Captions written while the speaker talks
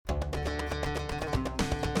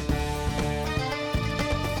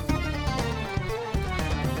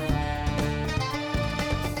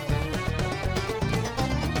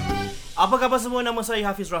Apa khabar semua? Nama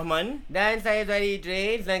saya Hafiz Rahman. Dan saya Zuhairi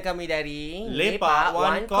Idris. Dan kami dari Lepak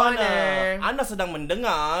One Corner. Anda sedang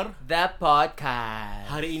mendengar The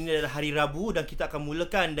Podcast. Hari ini adalah hari Rabu dan kita akan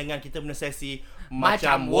mulakan dengan kita punya sesi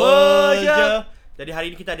Macam je. Jadi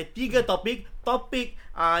hari ini kita ada 3 topik. Topik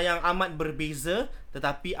yang amat berbeza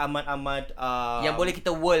tetapi amat yang boleh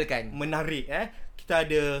kita worldkan. Menarik. Kita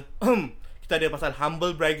ada kita ada pasal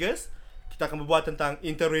humble braggers. Kita akan berbual tentang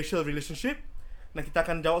interracial relationship. Dan kita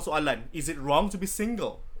akan jawab soalan, is it wrong to be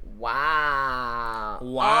single? Wow.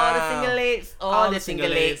 All the single ladies. All the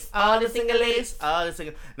single ladies. All the single ladies. All the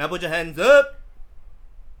single. Now put your hands up.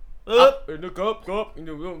 Up. In the cup. In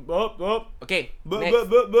the room. Up. Okay.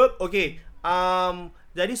 Okay.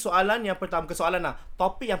 Jadi soalan yang pertama,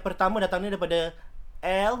 topik yang pertama datangnya daripada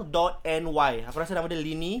L.NY. Aku rasa nama dia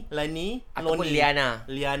Lani, ataupun Loni.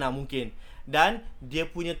 Liana mungkin. Dan dia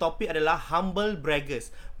punya topik adalah humble braggers.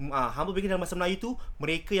 Humble braggers dalam bahasa Melayu tu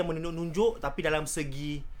mereka yang menunjuk tapi dalam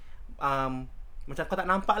segi macam kau tak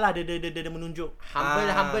nampak lah dia menunjuk. Humble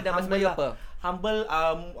dalam bahasa Melayu apa? Humble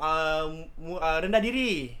rendah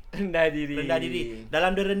diri.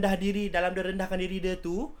 Dalam dia rendahkan diri dia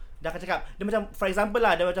tu, dia akan cakap, dia macam for example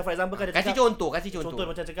kan dia cakap, Kasih contoh. Contoh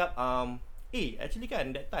macam cakap actually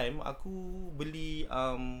kan that time aku beli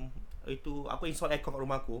itu apa install aircon kat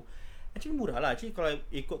rumah aku. Actually murah lah. Actually kalau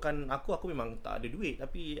ikutkan aku memang tak ada duit.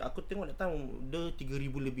 Tapi aku tengok that time dia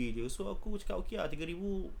 3,000 lebih je. So aku cakap okay lah 3,000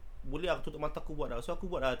 boleh aku tutup mata aku buat lah. So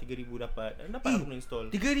aku buat lah 3,000 dapat. Dan dapat aku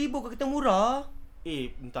install 3,000 kau kata murah?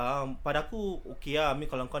 Entah. Pada aku okay lah. I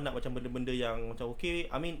mean kalau kau nak macam benda-benda yang macam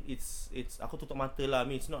okay, I mean it's aku tutup mata lah. I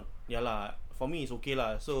mean it's not, yalah, for me it's okay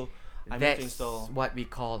lah. So that's what we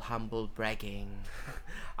call humble bragging.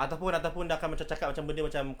 Ataupun dah akan macam cakap macam benda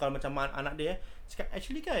macam kalau macam anak dia cakap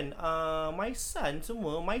actually kan my son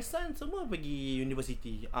semua pergi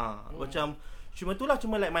university. Macam cuma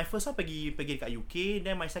like my first one pergi dekat UK,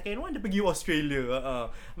 then my second one dia pergi Australia.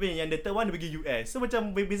 Yang the third one dia pergi US. So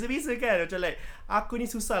macam beza-beza kan. Macam like aku ni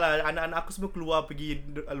susah lah, anak-anak aku semua keluar pergi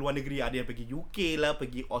luar negeri. Ada yang pergi UK lah,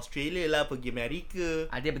 pergi Australia lah, pergi Amerika.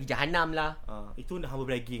 Ada yang pergi Jahanam lah. Itu humble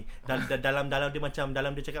bragging. Dalam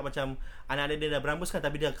dia cakap macam anak-anak dia dah berambus kan,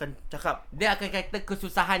 tapi dia akan cakap, dia akan kata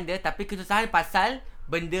kesusahan dia, tapi kesusahan pasal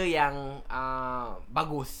benda yang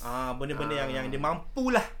bagus. Benda-benda yang dia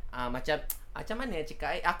mampu lah. Macam mana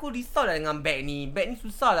cakap, aku risau lah dengan beg ni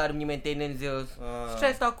susah lah dia punya maintenance dia.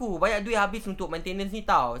 Stress tau aku, banyak duit habis untuk maintenance ni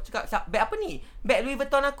tau. Cakap, beg apa ni? Beg Louis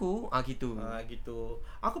Vuitton aku. Gitu.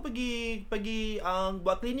 Aku pergi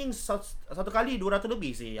buat cleaning satu kali 200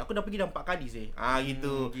 lebih sih. Aku dah pergi dah 4 kali sih.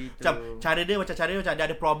 Gitu. Macam cara dia macam dia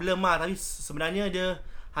ada problem lah, tapi sebenarnya dia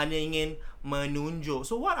hanya ingin menunjuk.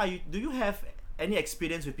 So do you have any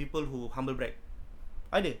experience with people who humble brag?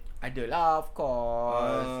 Adalah, of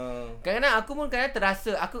course. Kadang-kadang aku pun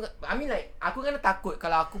terasa aku kadang takut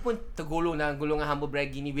kalau aku pun tergolong dalam golongan humble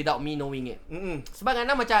bragging ni without me knowing it. Sebab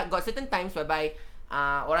kadang macam got certain times whereby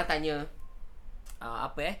orang tanya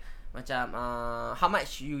macam how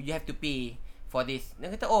much you have to pay for this.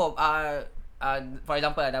 Dia kata for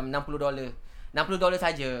example dalam $60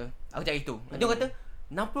 saja. Aku cakap itu. Dia kata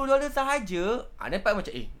 $60 sahaja. Nampak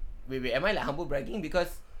macam wait, am I like humble bragging?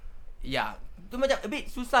 Because tu macam a bit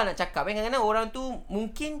susah nak cakap. Kadang-kadang orang tu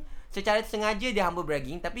mungkin secara sengaja dia humble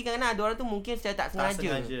bragging, tapi kadang-kadang ada orang tu mungkin secara tak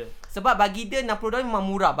sengaja. Sebab bagi dia $60 memang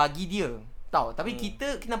murah bagi dia, tahu. Tapi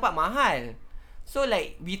kita nampak mahal. So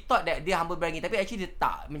like we thought that dia humble bragging, tapi actually dia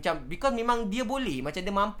tak. Macam because memang dia boleh, macam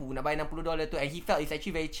dia mampu nak bayar $60 tu, and he felt it's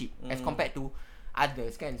actually very cheap as compared to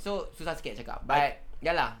others kan. So susah sikit cakap. But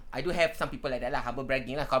yalah, I do have some people like that lah, humble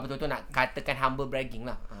bragging lah. Kalau betul-betul nak katakan humble bragging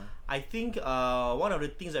lah. I think one of the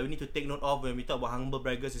things that we need to take note of when we talk about humble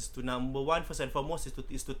braggers is to, number one, first and foremost,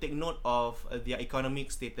 is to take note of their economic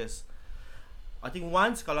status. I think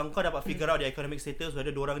once kalau kau dapat figure out their economic status,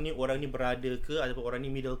 whether orang ni berada ke, ataupun orang ni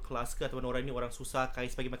middle class ke, ataupun orang ni orang susah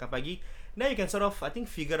kais pagi makan pagi, then you can sort of I think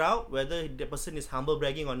figure out whether the person is humble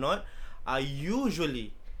bragging or not.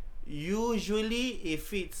 Usually if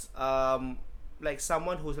it's like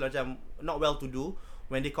someone who's macam not well to do,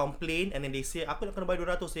 when they complain and then they say aku nak kena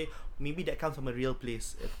bayar 200, maybe that comes from a real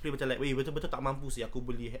place. Play macam like, betul-betul tak mampu sih aku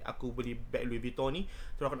beli bag Louis Vuitton ni,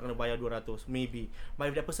 terus aku nak kena bayar 200 maybe.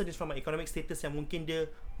 But if that person is from an economic status yang mungkin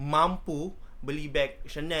dia mampu beli bag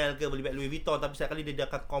Chanel ke, beli bag Louis Vuitton, tapi setiap kali dia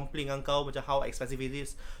akan complain dengan kau macam how expensive it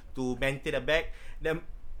is to maintain a bag, then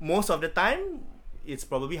most of the time it's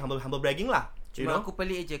probably humble bragging lah. Cuma aku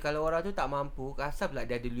pelik je kalau orang tu tak mampu, asal pula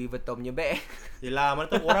dia ada Louis Vuitton punya bag. Yelah, mana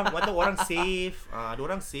tahu orang save. Ada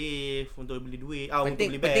orang save untuk beli duit, untuk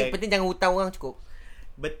beli bag. Penting jangan hutang orang cukup.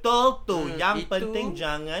 Betul tu. Yang penting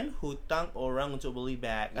jangan hutang orang untuk beli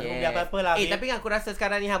bag. Aku beli apa-apa lah. Tapi kan aku rasa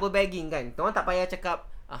sekarang ni humble bragging kan. Orang tak payah cakap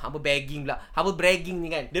humble bragging pula. Humble bragging ni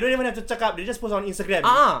kan. They don't even have to cakap. They just post on Instagram.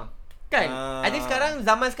 Kan? I think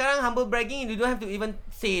zaman sekarang humble bragging, you don't have to even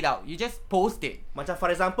say it out. You just post it. Macam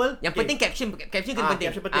for example, yang penting caption kena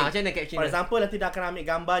penting. Caption penting. Macam mana caption? For example, nanti dah akan ambil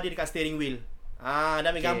gambar dia dekat steering wheel. Dah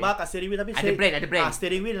ambil gambar kat steering wheel tapi ada brand.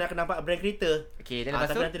 Steering wheel nak nampak brand kereta. Okay, then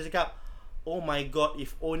lepas tu tapi nanti dia cakap, oh my god,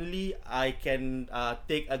 if only I can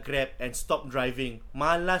take a Grab and stop driving.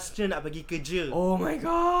 Malasnya nak pergi kerja. Oh my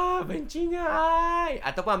god, bencinya ai.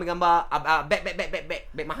 Ataupun ambil gambar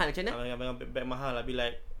bag mahal macam mana? Ambil bag mahal, I'll be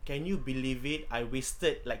like, can you believe it? I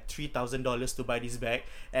wasted like $3,000 to buy this bag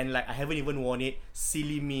and like I haven't even worn it.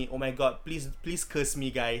 Silly me. Oh my god, please curse me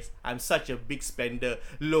guys. I'm such a big spender.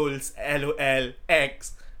 Lols, LOL,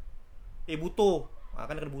 X. Butuh.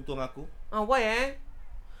 Kan kena butuh dengan aku. Why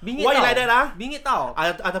bingit why tau. Like that lah? Bingit tau.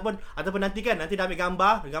 Ataupun nanti kan, nanti dah ambil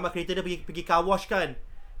gambar kereta dia pergi car wash kan.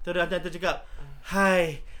 Terus nanti cakap,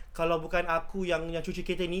 hai, kalau bukan aku yang cuci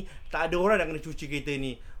kereta ni, tak ada orang nak kena cuci kereta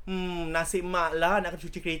ni. Nasib mak lah nak kena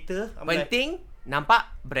cuci kereta. Penting nampak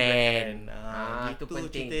brand. Itu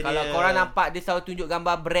penting. Kalau korang nampak dia selalu tunjuk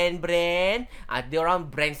gambar brand, dia orang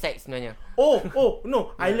brand sex sebenarnya.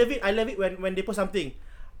 No, I love it when they post something.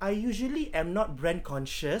 I usually am not brand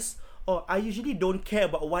conscious, or I usually don't care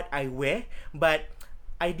about what I wear, but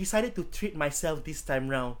I decided to treat myself this time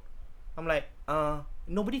round. I'm like,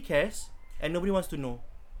 nobody cares and nobody wants to know.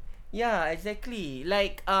 Yeah, exactly.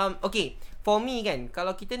 Like, okay, for me kan,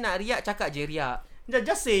 kalau kita nak riak, cakap je riak.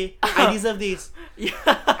 Just say, I deserve this.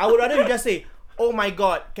 I would rather you just say, oh my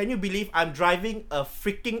god, can you believe I'm driving a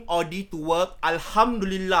freaking Audi to work?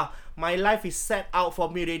 Alhamdulillah, my life is set out for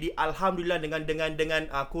me already. Alhamdulillah, dengan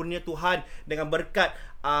kurnia Tuhan, dengan berkat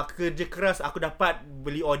kerja keras aku dapat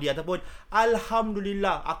beli Audi. Ataupun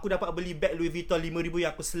alhamdulillah, aku dapat beli bag Louis Vuitton 5,000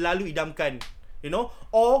 yang aku selalu idamkan. You know,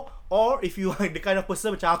 or if you are the kind of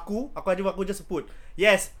person macam aku just put,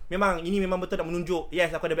 yes, ini memang betul nak menunjuk. Yes,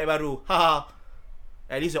 aku ada bag baru.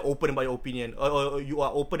 At least you're open about your opinion, or you are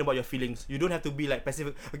open about your feelings. You don't have to be like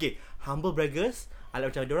passive. Okay, humble braggers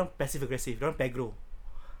macam dia orang passive aggressive, dia orang pegro.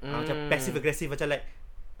 Macam passive aggressive, macam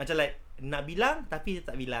like nak bilang tapi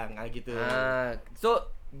tak bilang gitu.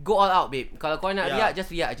 So go all out, babe. Kalau kau nak riak, just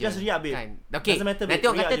riak je. Just riak, babe. Kan? Okay. Matter, nanti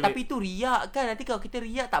orang kata, je, tapi tu riak kan. Nanti kalau kita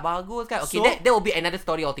riak tak bagus kan. Okay, so, that will be another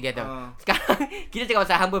story altogether. Sekarang kita cakap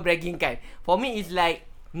pasal humble bragging kan. For me, it's like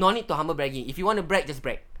no need to humble bragging. If you want to brag, just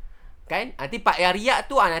brag. Kan? Nanti part yang riak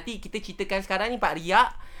tu, nanti kita ceritakan sekarang ni part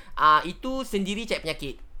riak. Itu sendiri cek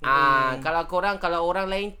penyakit. Kalau orang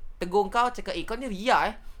lain tegur kau, cakap, kau ni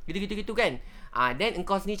riak gitu kan. Then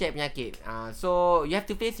engkau sendiri cari penyakit. So you have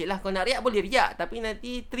to face it lah. Kau nak riak boleh riak, tapi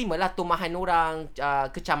nanti terimalah tumahan orang,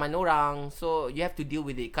 kecaman orang. So you have to deal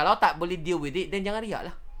with it. Kalau tak boleh deal with it, then jangan riak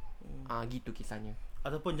lah. Gitu kisahnya.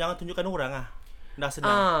 Ataupun jangan tunjukkan orang lah. Dah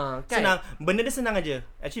senang. Kan? Senang. Benda dia senang aja.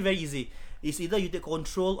 Actually very easy. It's either you take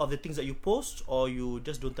control of the things that you post, or you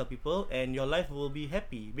just don't tell people, and your life will be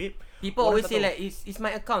happy, babe. People always say like, it's my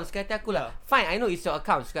account, suka hati aku lah. Fine, I know it's your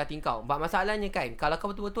account, suka hati kau. But masalahnya kan, kalau kau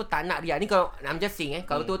betul-betul tak nak riak, ni kalau I'm just saying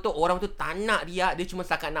kalau betul-betul orang tu tak nak riak, dia cuma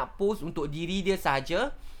setakat nak post untuk diri dia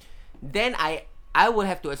saja, then I will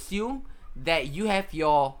have to assume that you have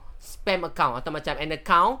your spam account, atau macam an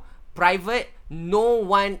account private, no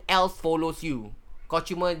one else follows you. Kau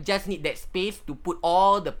cuma just need that space to put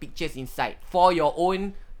all the pictures inside for your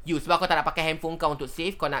own use. Sebab kau tak nak pakai handphone kau untuk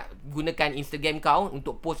save, kau nak gunakan Instagram kau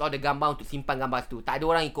untuk post all the gambar, untuk simpan gambar tu. Tak ada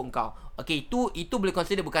orang ikut kau. Okay, itu boleh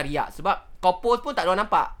consider bukan riak. Sebab kau post pun tak ada orang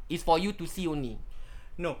nampak. It's for you to see only.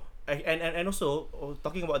 No, and also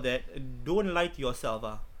talking about that, don't lie to yourself.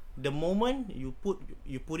 The moment you put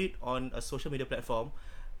it on a social media platform,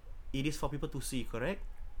 it is for people to see, correct?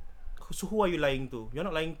 So who are you lying to? You're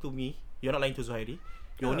not lying to me. You're not lying to Zuhairi.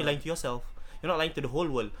 You're only lying to yourself. You're not lying to the whole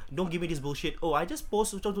world. Don't give me this bullshit. I just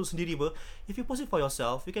post untuk sendiri ber. If you post it for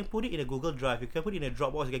yourself, you can put it in a Google Drive. You can put it in a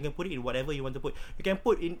Dropbox. You can put it in whatever you want to put. You can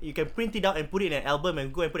print it out and put it in an album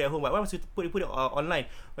and go and put it at home. Why must you put it online?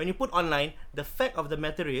 When you put online, the fact of the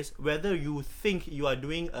matter is, whether you think you are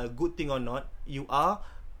doing a good thing or not, you are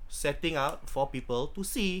setting out for people to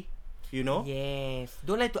see. You know? Yes.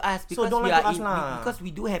 Don't like to us because because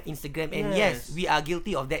we do have Instagram, and yes, we are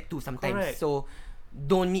guilty of that too sometimes. Correct. So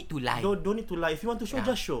don't need to lie. Don't need to lie. If you want to show,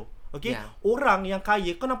 just show. Okay? Orang yang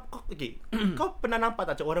kaya, kau pernah nampak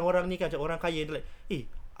tak macam orang-orang ni kan, macam orang kaya dia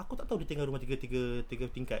like, aku tak tahu dia tinggal rumah tiga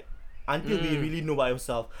tingkat. Until we really know about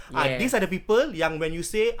ourselves. These are the people yang when you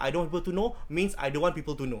say I don't want people to know, means I don't want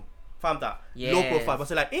people to know. Faham tak? Low profile.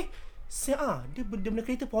 Pasal like, dia benda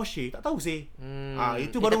kereta Porsche, tak tahu sih.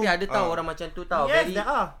 Itu Tapi baru ada tahu orang macam tu tahu. Yes, Very, there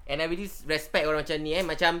are. and I really respect orang macam ni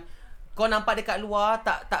Macam kau nampak dekat luar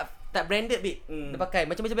tak branded babe. Dia pakai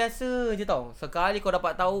macam biasa je tau. Sekali kau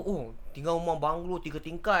dapat tahu, tinggal rumah banglo 3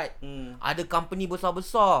 tingkat. Ada company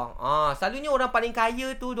besar-besar. Selalunya orang paling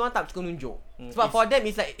kaya tu diorang tak suka nunjuk. Sebab for them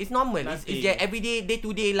it's like it's normal. It's their everyday day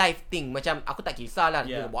to day life thing. Macam aku tak kisahlah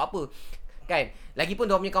dia buat apa. Kan?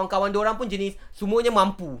 Lagipun diorang punya kawan-kawan diorang pun jenis semuanya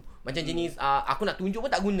mampu. Macam jenis aku nak tunjuk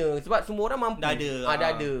pun tak guna sebab semua orang mampu. Dah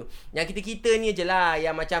ada. Yang kita ni je lah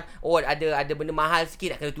yang macam ada benda mahal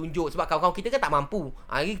sikit nak kena tunjuk sebab kawan-kawan kita kan tak mampu.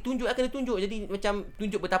 Tunjuk lah kena tunjuk. Jadi macam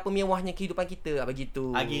tunjuk betapa mewahnya kehidupan kita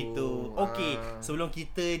begitu. Gitu. Okey, sebelum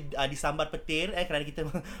kita disambar petir kerana kita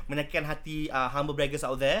menyakitkan hati humble braggers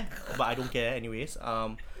out there, but I don't care anyways.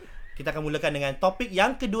 Kita akan mulakan dengan topik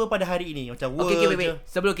yang kedua pada hari ini. Macam Okay, wait.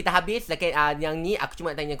 Sebelum kita habis yang ni aku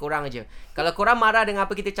cuma tanya korang aje. Kalau korang marah dengan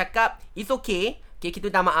apa kita cakap, it's okay. Okay, kita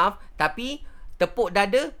minta maaf. Tapi tepuk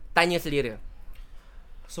dada, tanya selera.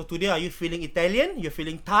 So today, are you feeling Italian? You're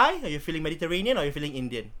feeling Thai? Are you feeling Mediterranean? Or are you feeling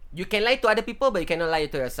Indian? You can lie to other people, but you cannot lie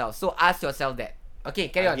to yourself. So ask yourself that. Okay,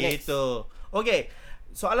 carry on. Next. Okay,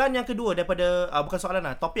 soalan yang kedua daripada bukan soalan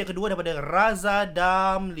lah. Topik yang kedua daripada Raza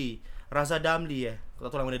Damli. Aku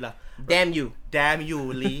tak tahu nama dia lah. Damn you,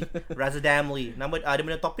 Lee. Raza Damli. Dia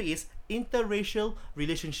punya topik is interracial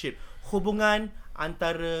relationship. Hubungan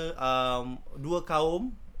antara dua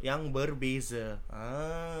kaum yang berbeza.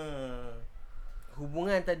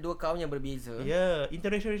 Hubungan antara dua kaum yang berbeza.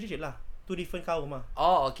 Interracial relationship lah. Two different kaum lah.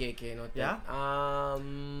 Okay, noted.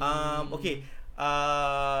 Okay.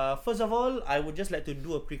 First of all, I would just like to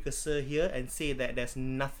do a precursor here and say that there's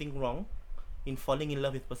nothing wrong in falling in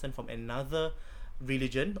love with a person from another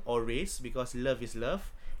religion or race, because love is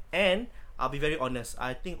love. And I'll be very honest,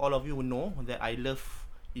 I think all of you will know that I love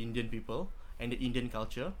Indian people and the Indian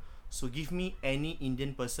culture. So give me any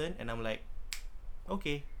Indian person and I'm like,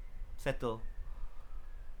 okay, settle.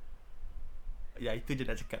 Ya, itu je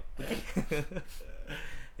nak cakap. Okay.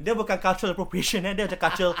 Dia bukan cultural appropriation, dia macam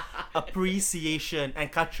cultural appreciation and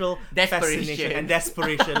cultural fascination and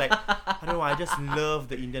desperation. Like, I don't know, I just love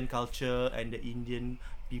the Indian culture and the Indian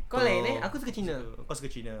people. Kau lain Aku suka Cina. Kau suka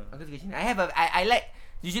Cina. Aku suka Cina. I like,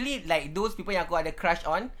 usually like those people yang aku ada crush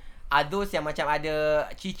on are those yang macam ada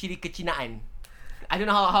ciri-ciri kecinaan. I don't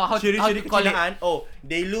know how ciri-ciri to call kecinaan. it.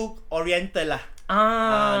 They look oriental lah.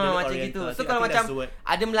 Macam gitu. So kalau macam ada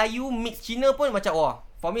ada Melayu mix Cina pun macam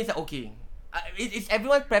for me it's like okay. It's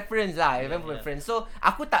everyone's preference lah. Everyone's preference. So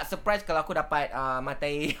aku tak surprised kalau aku dapat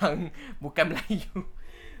matai yang bukan Melayu.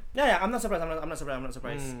 I'm not surprised.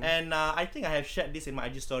 And I think I have shared this in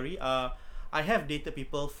my IG story. I have dated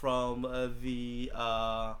people from the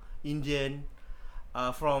Indian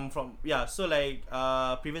so like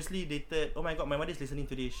previously dated, oh my god, my mother is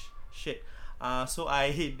listening to this shit. So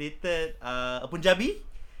I dated a Punjabi,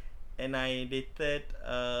 and I dated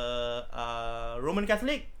Roman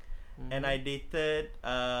Catholic, and I dated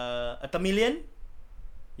a Tamilian.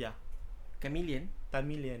 Chameleon?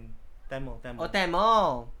 Tamil. Oh,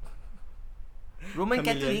 Tamil. Roman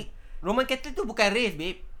Chameleon. Catholic tu bukan race,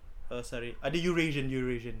 babe. Sorry. Ada Eurasian.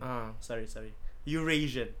 Sorry.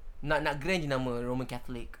 Eurasian. Nak grand je nama Roman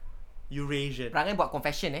Catholic. Eurasian. Perangai buat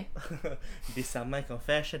confession These are my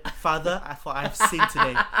confession. Father, for I've sinned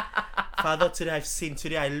today. Father, I've sinned.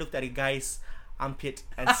 Today I looked at a guy's armpit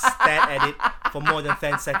and stared at it for more than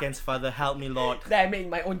 10 seconds. Father, help me, Lord. Then I make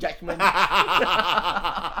my own judgment.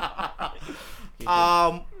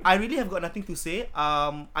 I really have got nothing to say.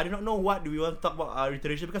 I do not know what do we want to talk about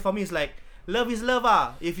interracial, because for me it's like love is love.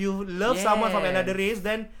 If you love someone from another race,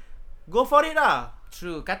 then go for it .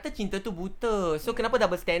 True. Kata cinta tu buta. So kenapa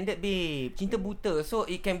double standard, babe? Cinta buta. So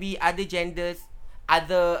it can be other genders,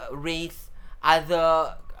 other race,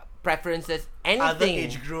 other preferences, anything, other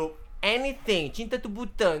age group, anything. Cinta tu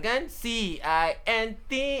buta kan? CINTAKITA.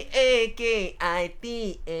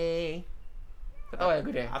 Kau tahu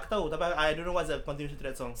lagu dia? Aku tahu, tapi I don't know what's the continuation to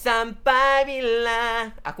that song. Sampai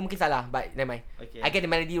bila. Aku mungkin salah, but never mind. Okay. I get the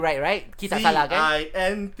melody right? Key tak salah kan?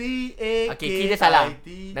 CINTAKITA. Okay, key dia salah.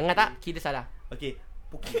 Dengar tak? Key dia salah. Okay,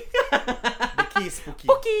 Puki. The key is Puki.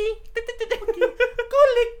 Puki.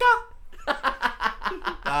 Kulika.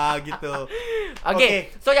 Gitu.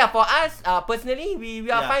 Okay. So for us personally, we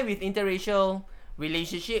are fine with interracial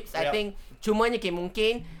relationships. I think cumanya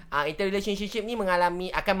mungkin interrelationship ni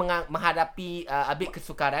akan menghadapi a bit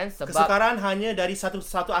kesukaran sebab kesukaran hanya dari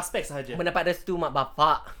satu aspek sahaja. mendapat restu mak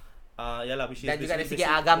bapak. Yalah, which is dan juga dari segi basically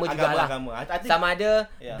agama jugalah. I think Sama ada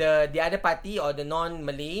Yeah. the other party or the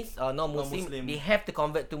non-Malays or non-Muslim, Non-Muslim. they have to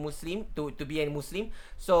convert to Muslim to be a Muslim.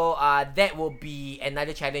 So that will be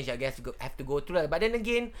another challenge, I guess, have to go through. But then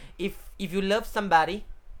again, if you love somebody,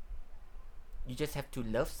 you just have to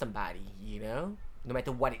love somebody, you know, no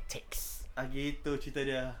matter what it takes. gitu cerita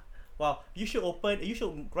dia. Wow, you should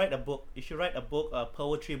write a book. You should write a book, a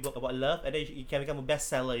poetry book about love, and then you can become a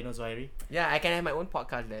bestseller, you know, Zuhairi. Yeah, I can have my own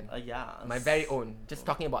podcast then. Yeah. My very own. Just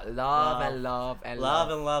talking about love and love and love.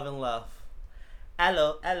 Love.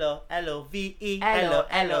 L-O-V-E.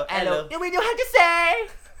 Hello. You mean you have to say?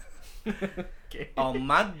 Okay. Oh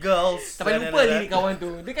my girls. Sampai lupa lirik kawan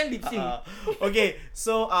tu. Dia kan lip sync. Okay,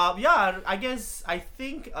 so yeah, I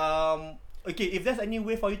think okay, if there's any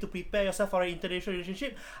way for you to prepare yourself for an interracial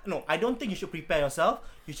relationship, no, I don't think you should prepare yourself.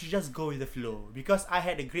 You should just go with the flow. Because I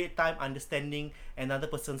had a great time understanding another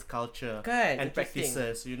person's culture and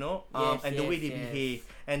practices, you know, and the way they behave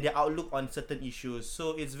and their outlook on certain issues.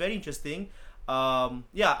 So it's very interesting.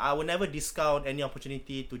 Yeah, I will never discount any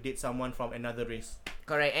opportunity to date someone from another race.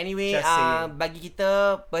 Correct. Anyway, bagi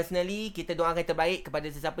kita personally, kita doakan yang terbaik kepada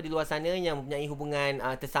sesiapa di luar sana yang mempunyai hubungan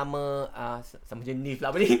tersama sama jenis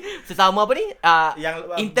pula apa ni? Sesama apa ni? Yang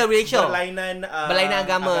interracial. Berlainan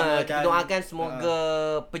agama. Kita doakan semoga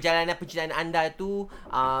perjalanan anda tu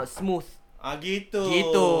smooth. Gitu.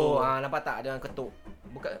 Nampak tak ada orang ketuk.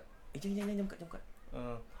 Buka. Jangan buka.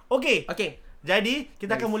 Okay. Jadi,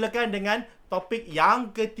 kita Nice. akan mulakan dengan topik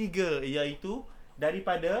yang ketiga, iaitu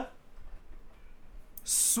daripada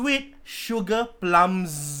sweet sugar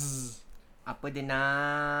plums. Apa dia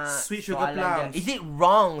nak? Sweet sugar Soalan plums. dia. Is it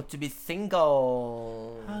wrong to be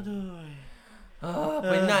single? Aduh.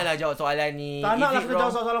 Penatlah jawab soalan ni. Tak nak lah kita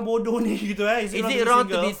jawab soalan bodoh ni gitu Is it wrong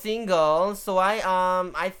to be single? So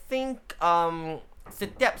I think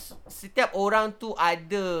setiap orang tu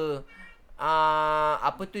ada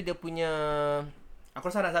apa tu dia punya. Aku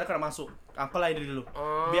rasa Nazara kau nak masuk. Aku lain dulu.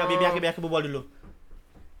 Biar aku berbual dulu.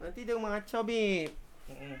 Nanti dia mengacau, babe.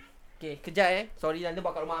 Okay, kejap Sorry, Anda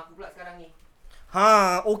buat kat rumah aku pula sekarang ni.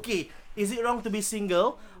 Okay. Is it wrong to be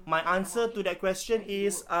single? My answer to that question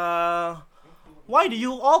is why do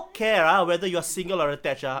you all care whether you're single or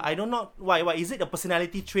attached? I don't know why. Is it a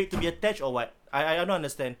personality trait to be attached or what? I don't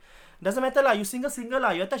understand. Doesn't matter lah. You single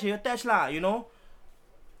lah. You attached lah. You know.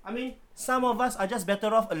 I mean, some of us are just better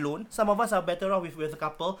off alone. Some of us are better off with a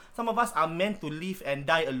couple. Some of us are meant to live and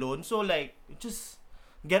die alone. So like, just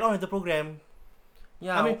get on with the program.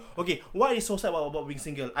 Yeah. I mean, okay, what is so sad about being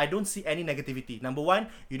single? I don't see any negativity. Number one,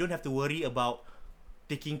 you don't have to worry about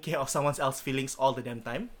taking care of someone else's feelings all the damn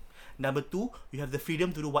time. Number two, you have the freedom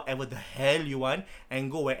to do whatever the hell you want and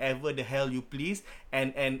go wherever the hell you please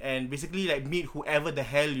and basically like meet whoever the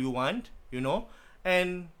hell you want, you know?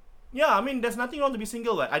 And yeah, I mean, there's nothing wrong to be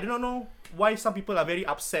single, but I do not know why some people are very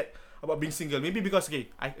upset about being single. Maybe because, this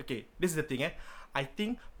is the thing, I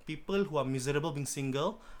think people who are miserable being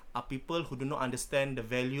single are people who do not understand the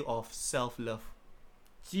value of self-love.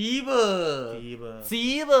 Ciba.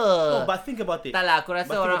 Oh, but think about it. Tak lah, aku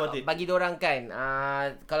rasa bagi diorang kan,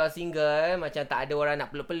 kalau single macam tak ada orang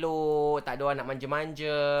nak peluk-peluk, tak ada orang nak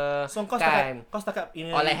manja-manja. So kau kan? setakat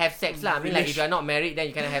in Or like have sex lah. I mean like if you're not married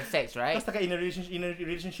then you cannot have sex, right? Kau setakat in a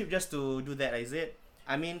relationship just to do that, is it?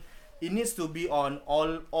 I mean, it needs to be on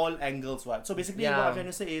all angles, what? So basically what I'm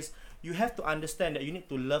trying to say is you have to understand that you need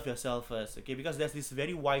to love yourself first, okay? Because there's this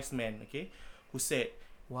very wise man, okay, who said,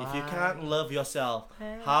 if you can't love yourself,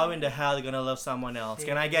 how in the hell are you gonna love someone else?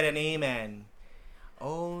 Can I get an amen?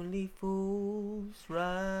 Only fools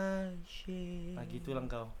rushing. Gitu lang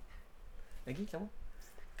kau. Lagi sama?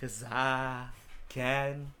 'Cause I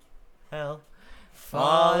can't help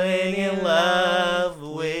falling in love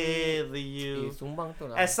with you. Sumbang tu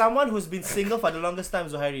lah. As someone who's been single for the longest time,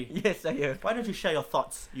 Zuhairi, Yes, saya. why don't you share your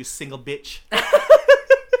thoughts, you single bitch?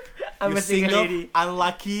 I'm a single lady.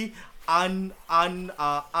 Unlucky, actually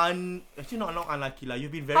not unlucky lah.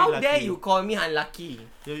 You've been very How lucky. dare you call me unlucky?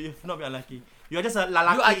 You've not been unlucky. You are just a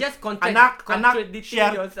lalaki. You are just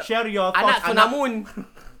contradicting yourself. Share your thoughts. Anak Sunamun.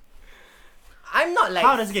 I'm not like.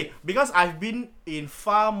 How does it get? Because I've been in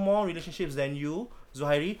far more relationships than you,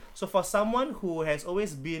 Zuhairi. So for someone who has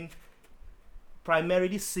always been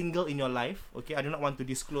primarily single in your life, okay, I do not want to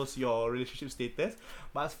disclose your relationship status,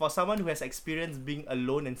 but for someone who has experienced being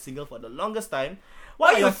alone and single for the longest time,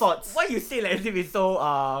 what are your thoughts? Why you say like as if it's so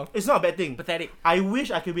It's not a bad thing. pathetic? I wish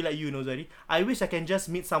I could be like you, Zuhairi. I wish I can just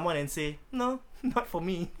meet someone and say, no, not for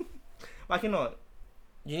me. But I cannot.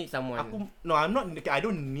 You need someone. I'm not. I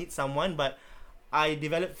don't need someone, but I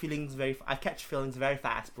develop feelings I catch feelings very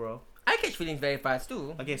fast, bro. I catch feelings very fast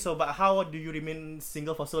too. Okay, so but how do you remain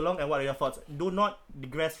single for so long, and what are your thoughts? Do not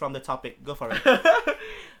digress from the topic. Go for it.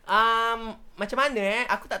 Macam mana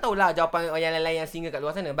aku tak tahulah jawapan yang lain-lain yang single kat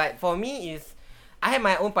luar sana. But for me is, I have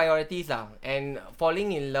my own priorities lah. And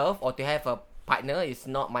falling in love or to have a partner is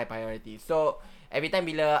not my priority. So every time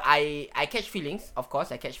bila I catch feelings, of course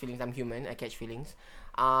I catch feelings, I'm human, I catch feelings.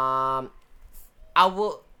 I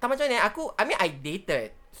will, tak macam mana, I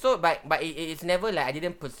dated. So but it's never like I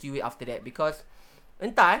didn't pursue it after that, because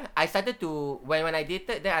entah, I started to, when I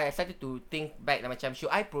dated, then I started to think back like, macam,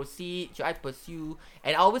 should I proceed, should I pursue?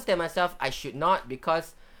 And I always tell myself I should not,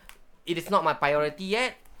 because it is not my priority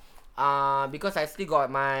yet. Because I still got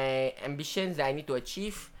my ambitions that I need to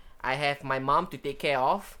achieve. I have my mom to take care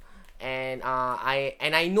of, and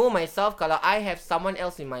I know myself, kalau I have someone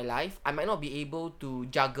else in my life, I might not be able to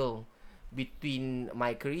juggle between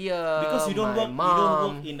my career, Because you don't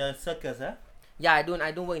work in the circus, eh? Yeah, I don't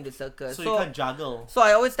work in the circus. So you can't juggle. So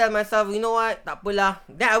I always tell myself, you know what, tak apalah.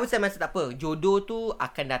 Then I always tell myself, tak apa, jodoh tu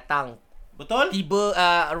akan datang. Betul? Tiba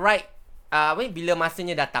bila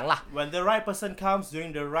masanya datang lah. When the right person comes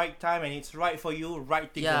during the right time and it's right for you, right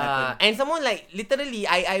things will happen. And someone like literally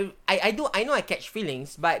I know I catch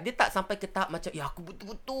feelings, but dia tak sampai ke tahap macam aku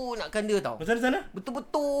betul-betul nakkan dia tau. Macam sana?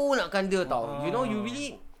 Betul-betul nakkan dia tau. You know, you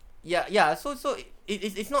really so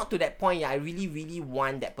it's not to that point. I really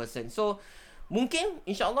want that person. So mungkin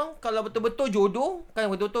insyaAllah kalau betul-betul jodoh, kan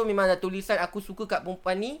betul-betul memang ada tulisan aku suka kat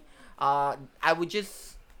perempuan ni,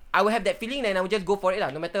 I will have that feeling, and I will just go for it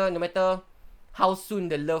lah, no matter how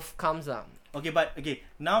soon the love comes lah. Okay,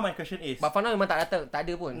 now my question is, But for now memang tak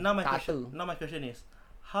ada pun. Now my question is,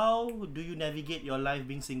 how do you navigate your life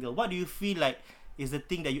being single? What do you feel like is the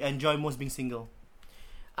thing that you enjoy most being single?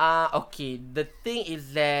 Okay, the thing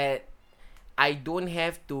is that I don't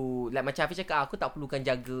have to, like macam Hafiz cakap, aku tak perlu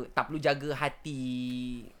jaga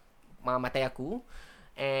hati matai aku,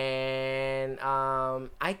 and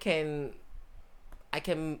I can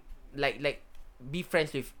like be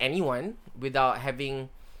friends with anyone without having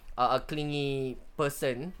a clingy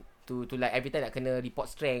person to like every time nak kena report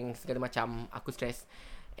strength segala macam. Aku stress,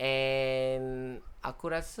 and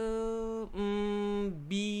aku rasa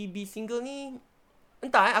be single ni,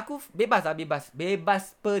 entah, aku bebas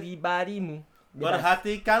peribadimu.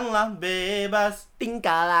 Perhatikanlah bebas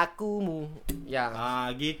tingkah lakumu. Ya.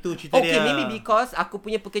 Gitu cerita dia. Okay, maybe because aku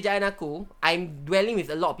punya pekerjaan aku, I'm dwelling with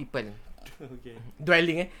a lot of people. Okay.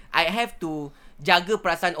 Dwelling I have to jaga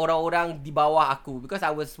perasaan orang-orang di bawah aku, because I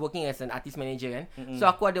was working as an artist manager kan. So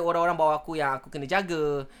aku ada orang-orang bawah aku yang aku kena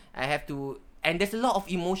jaga. I have to, and there's a lot of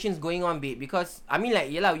emotions going on, babe, because I mean like,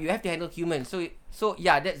 yelah, you have to handle humans. So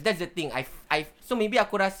yeah, that's the thing. So maybe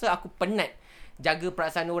aku rasa aku penat jaga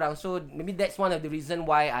perasaan orang. So maybe that's one of the reason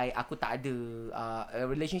why aku tak ada a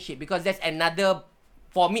relationship, because that's another,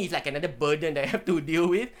 for me it's like another burden that I have to deal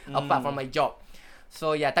with apart from my job.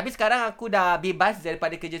 So yeah, tapi sekarang aku dah bebas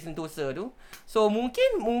daripada kerja sentosa tu. So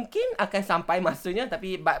mungkin akan sampai masanya,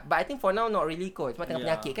 tapi but I think for now not really kot. Sebab tengah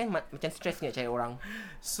penyakit kan, macam stress ni nak cari orang.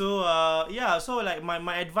 So so like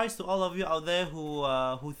my advice to all of you out there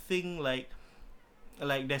who think like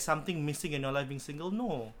there's something missing in your life being single,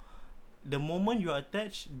 no. The moment you are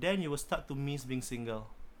attached, then you will start to miss being single.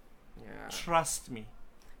 Yeah. Trust me.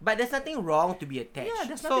 But there's nothing wrong to be attached. Yeah,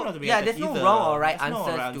 there's nothing wrong to be attached. There's no either. wrong or right There's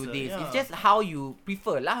answers no right to answer, this. yeah. It's just how you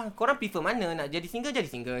prefer lah. Korang prefer mana? Nak jadi single, jadi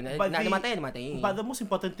single. Nak ada matai. But the most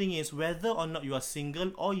important thing is whether or not you are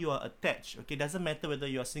single or you are attached. Okay, doesn't matter whether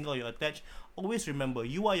you are single or you are attached. Always remember,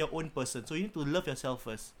 you are your own person. So you need to love yourself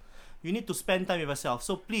first. You need to spend time with yourself.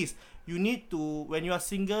 So please, you need to, when you are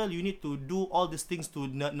single, you need to do all these things to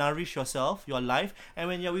nourish yourself, your life. And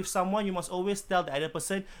when you're with someone, you must always tell the other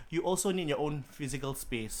person, you also need your own physical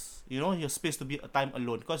space. You know, your space to be a time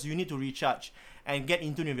alone. Because you need to recharge and get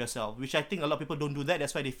in tune with yourself. Which I think a lot of people don't do that.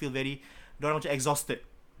 That's why they feel diorang macam exhausted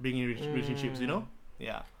being in relationships, you know.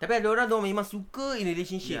 Yeah. Tapi ada orang memang suka in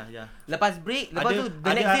relationship. Yeah. Lepas break, lepas tu the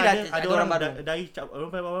next day ada orang baru.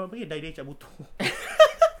 Orang panggil dai cap butuh.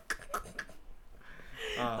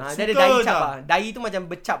 Dia ada dai cap lah. Dai tu macam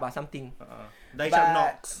bercap lah, something. Dai cap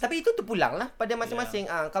knocks. Tapi itu terpulang lah pada masing-masing.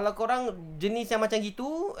 Kalau korang jenis yang macam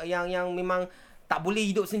gitu, yang memang tak boleh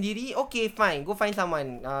hidup sendiri, okay, fine, go find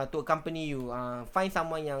someone to accompany you. Find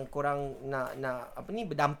someone yang korang nak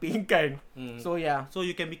berdampingkan. So yeah. So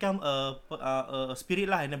you can become a spirit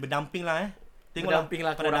lah, and berdamping lah Tengoklah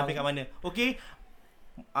berdamping kat mana. Okay.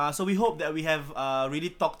 So we hope that we have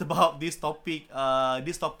really talked about these topics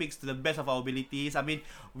to the best of our abilities. I mean,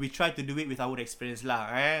 we try to do it with our experience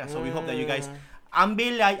lah. So we hope that you guys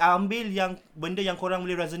ambil yang benda yang korang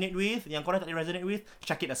boleh resonate with, yang korang tak boleh resonate with,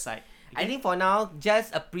 chuck it aside. Okay? I think for now,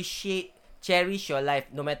 just appreciate cherish your life.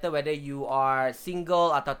 No matter whether you are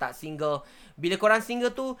single atau tak single. Bila korang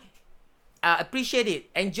single tu, appreciate it.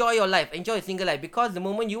 Enjoy your life. Enjoy your single life. Because the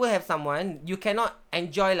moment you will have someone, you cannot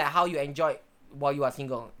enjoy like how you enjoy while you are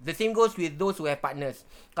single. The same goes with those who have partners.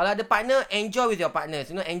 Kalau ada partner, enjoy with your partners.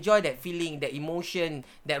 You know, enjoy that feeling, that emotion,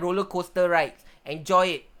 that roller coaster ride.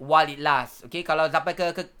 Enjoy it while it lasts. Okay, kalau sampai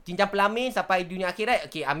ke jenjang pelamin, sampai dunia akhirat,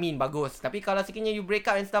 okay, amin, bagus. Tapi kalau sekiranya you break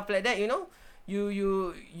up and stuff like that, you know,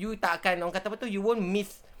 you tak akan, orang kata apa tu, you won't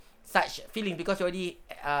miss such feeling because you already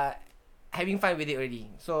having fun with it already.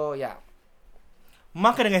 So yeah.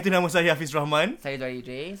 Maka dengan itu, nama saya Hafiz Rahman. Saya Dwari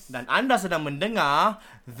Idris. Dan anda sedang mendengar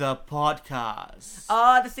The Podcast.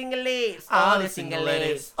 All the single ladies. All the single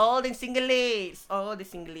ladies. All the single ladies. All the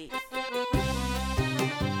single ladies.